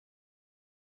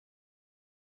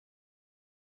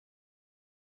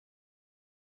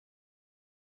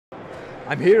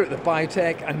I'm here at the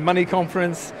Biotech and Money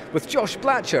Conference with Josh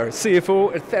Blacher,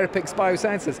 CFO at Therapix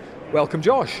Biosciences. Welcome,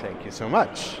 Josh. Thank you so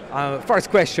much. First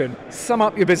question, sum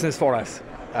up your business for us.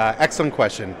 Excellent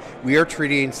question. We are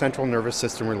treating central nervous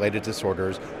system related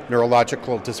disorders,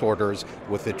 neurological disorders,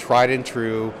 with a tried and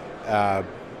true,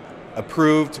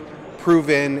 approved,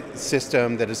 proven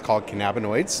system that is called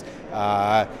cannabinoids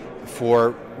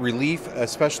for relief,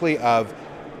 especially of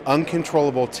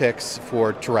uncontrollable tics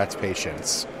for Tourette's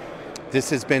patients.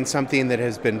 This has been something that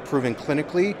has been proven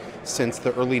clinically since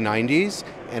the early 90s,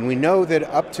 and we know that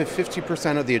up to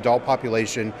 50% of the adult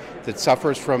population that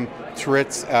suffers from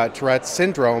Tourette's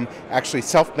syndrome actually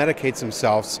self-medicates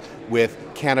themselves with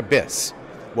cannabis.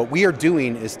 What we are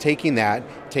doing is taking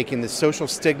the social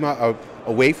stigma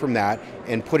away from that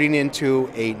and putting into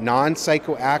a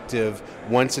non-psychoactive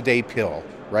once-a-day pill,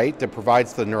 right, that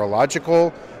provides the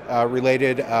neurological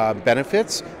related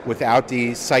benefits without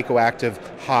the psychoactive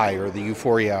high or the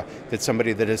euphoria that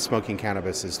somebody that is smoking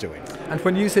cannabis is doing. And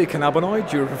when you say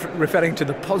cannabinoid, you're referring to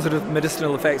the positive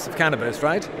medicinal effects of cannabis,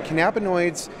 right?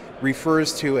 Cannabinoids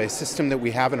refers to a system that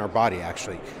we have in our body,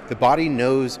 actually. The body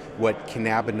knows what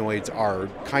cannabinoids are,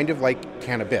 kind of like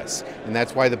cannabis, and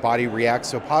that's why the body reacts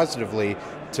so positively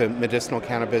to medicinal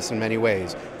cannabis in many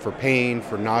ways, for pain,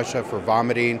 for nausea, for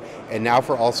vomiting, and now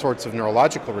for all sorts of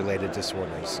neurological related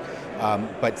disorders.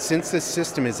 But since this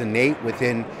system is innate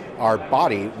within our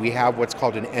body, we have what's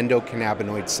called an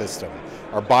endocannabinoid system.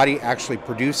 Our body actually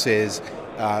produces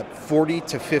 40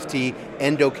 to 50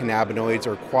 endocannabinoids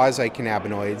or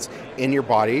quasi-cannabinoids in your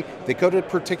body that go to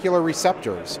particular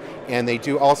receptors, and they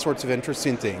do all sorts of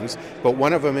interesting things, but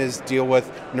one of them is deal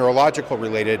with neurological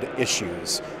related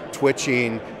issues,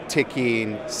 twitching,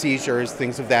 ticking, seizures,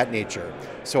 things of that nature.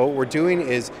 So what we're doing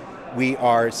is we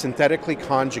are synthetically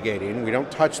conjugating. We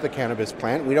don't touch the cannabis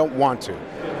plant. We don't want to.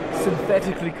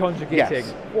 Synthetically conjugating?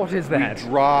 Yes. What is that? We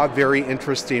draw very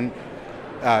interesting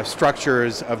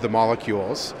structures of the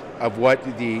molecules, of what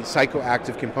the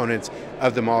psychoactive components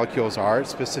of the molecules are,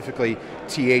 specifically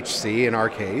THC in our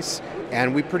case,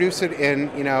 and we produce it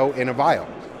in a vial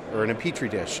or in a petri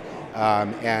dish,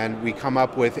 and we come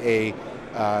up with a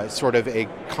sort of a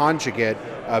conjugate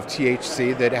of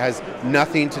THC that has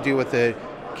nothing to do with the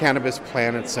cannabis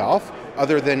plant itself,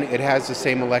 other than it has the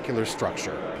same molecular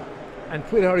structure. And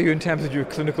where are you in terms of your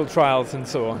clinical trials and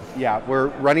so on? Yeah, we're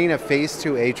running a Phase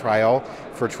IIa trial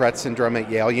for Tourette syndrome at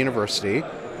Yale University.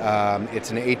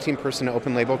 It's an 18-person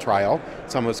open-label trial.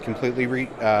 It's almost completely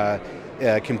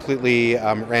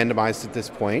randomized at this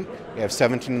point. We have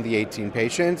 17 of the 18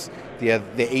 patients. The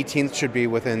 18th should be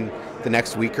within the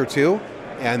next week or two.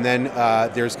 And then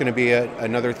there's going to be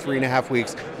another 3.5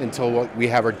 weeks until we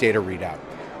have our data readout.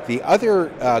 The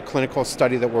other clinical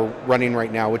study that we're running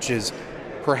right now, which is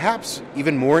perhaps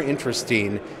even more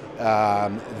interesting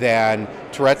than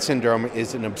Tourette syndrome,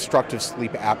 is an obstructive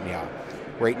sleep apnea.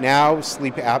 Right now,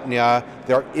 sleep apnea,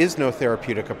 there is no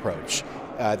therapeutic approach.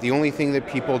 The only thing that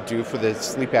people do for the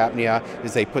sleep apnea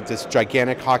is they put this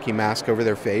gigantic hockey mask over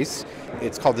their face.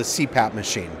 It's called the CPAP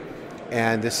machine.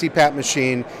 And the CPAP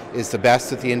machine is the best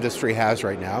that the industry has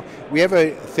right now. We have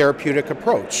a therapeutic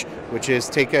approach, which is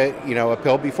take a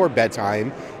pill before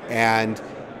bedtime, and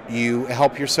you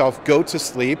help yourself go to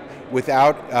sleep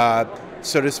without,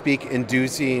 so to speak,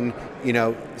 inducing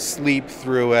sleep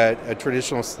through a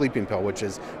traditional sleeping pill, which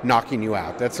is knocking you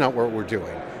out. That's not what we're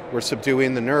doing. We're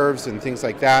subduing the nerves and things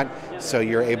like that, so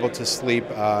you're able to sleep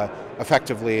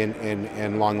effectively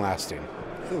and long-lasting.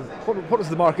 So what is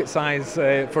the market size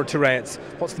for Tourette's?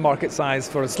 What's the market size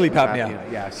for sleep apnea?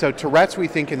 Yeah, so Tourette's, we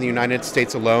think in the United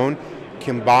States alone,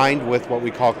 combined with what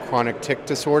we call chronic tic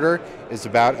disorder, is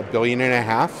about $1.5 billion.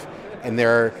 And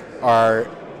there are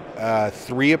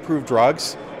 3 approved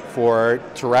drugs for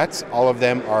Tourette's. All of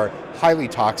them are highly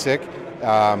toxic.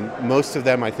 Most of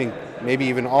them, I think, maybe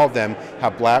even all of them,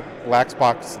 have black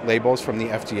box labels from the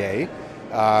FDA.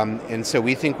 And so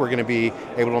we think we're going to be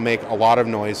able to make a lot of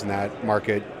noise in that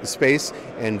market space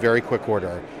in very quick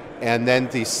order. And then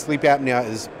the sleep apnea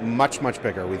is much, much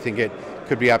bigger. We think it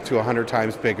could be up to 100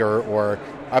 times bigger, or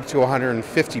up to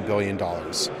 $150 billion.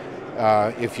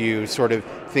 If you sort of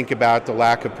think about the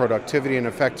lack of productivity and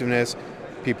effectiveness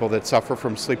people that suffer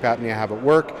from sleep apnea have at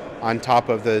work, on top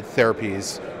of the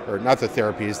therapies, or not the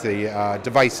therapies, the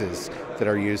devices that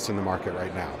are used in the market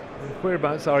right now.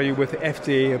 Whereabouts are you with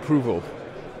FDA approval?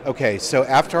 Okay, so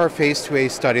after our Phase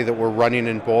IIa study that we're running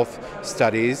in both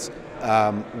studies,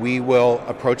 we will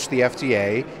approach the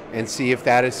FDA and see if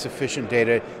that is sufficient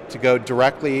data to go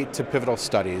directly to pivotal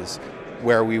studies,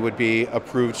 where we would be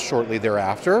approved shortly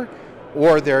thereafter.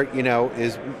 Or there,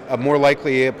 is a more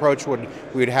likely approach we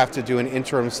would have to do an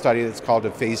interim study that's called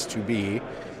a Phase IIb,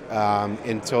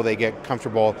 until they get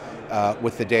comfortable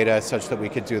with the data such that we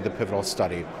could do the pivotal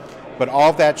study. But all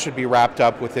of that should be wrapped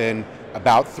up within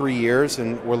about 3 years,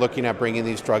 and we're looking at bringing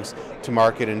these drugs to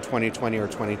market in 2020 or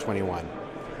 2021.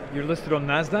 You're listed on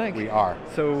NASDAQ? We are.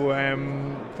 So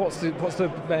what's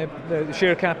the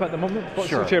share cap at the moment? What's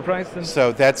Sure. the share price? Then?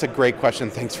 So that's a great question.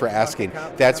 Thanks for asking.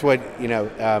 That's what,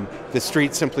 the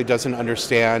street simply doesn't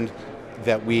understand,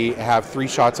 that we have 3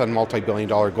 shots on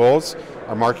multi-billion-dollar goals.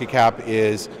 Our market cap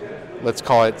is, let's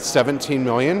call it 17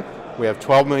 million. We have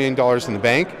 $12 million in the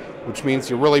bank, which means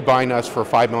you're really buying us for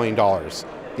 $5 million.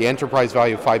 The enterprise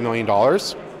value of $5 million.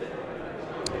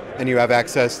 And you have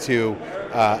access to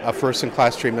a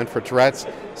first-in-class treatment for Tourette's,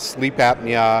 sleep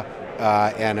apnea,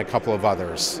 and a couple of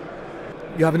others.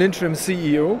 You have an interim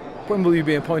CEO. When will you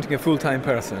be appointing a full-time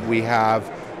person? We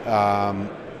have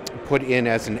put in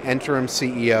as an interim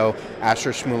CEO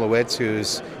Asher Shmulewicz,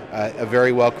 who's a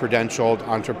very well-credentialed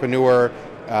entrepreneur,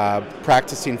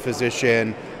 practicing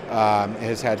physician,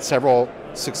 has had several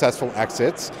successful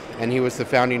exits, and he was the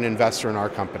founding investor in our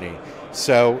company.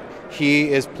 So he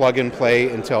is plug and play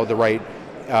until the right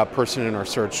person in our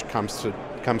search comes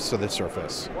to the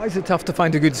surface. Why is it tough to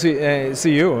find a good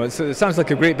CEO? It sounds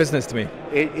like a great business to me.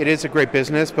 It is a great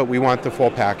business, but we want the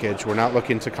full package. We're not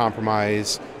looking to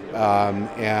compromise,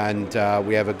 and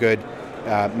we have a good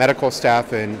medical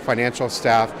staff and financial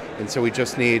staff, and so we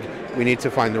need to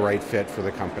find the right fit for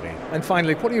the company. And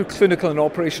finally, what are your clinical and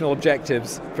operational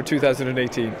objectives for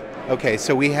 2018? Okay,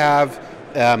 so we have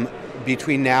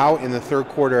between now and the third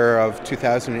quarter of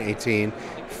 2018,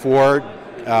 4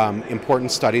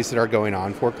 important studies that are going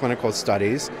on, 4 clinical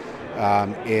studies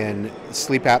in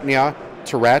sleep apnea,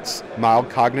 Tourette's, mild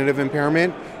cognitive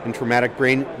impairment, and traumatic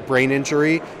brain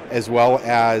injury, as well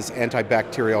as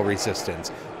antibacterial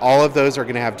resistance. All of those are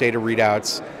going to have data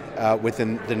readouts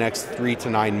within the next 3 to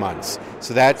 9 months.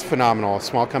 So that's phenomenal. A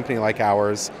small company like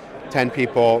ours, 10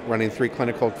 people running 4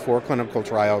 clinical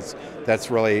trials,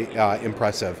 that's really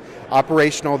impressive.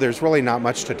 Operational, there's really not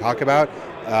much to talk about.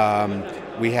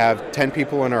 We have 10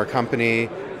 people in our company.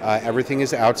 Everything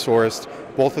is outsourced.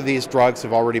 Both of these drugs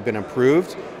have already been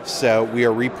approved, so we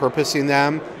are repurposing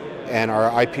them, and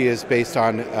our IP is based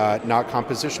on not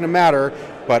composition of matter,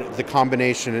 but the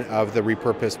combination of the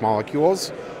repurposed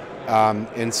molecules.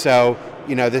 And so,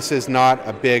 this is not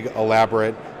a big,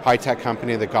 elaborate, high-tech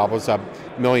company that gobbles up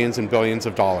millions and billions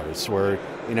of dollars.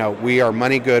 We are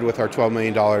money good with our $12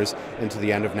 million into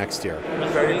the end of next year.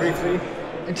 Very briefly,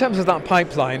 in terms of that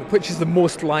pipeline, which is the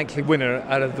most likely winner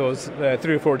out of those 3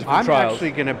 or 4 different trials? I'm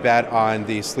actually going to bet on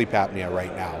the sleep apnea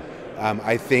right now.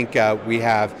 I think we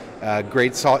have a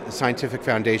great scientific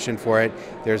foundation for it.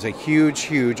 There's a huge,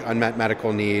 huge unmet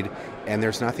medical need, and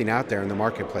there's nothing out there in the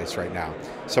marketplace right now.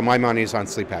 So my money is on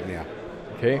sleep apnea.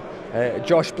 Okay.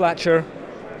 Josh Blacher,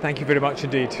 thank you very much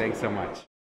indeed. Thanks so much.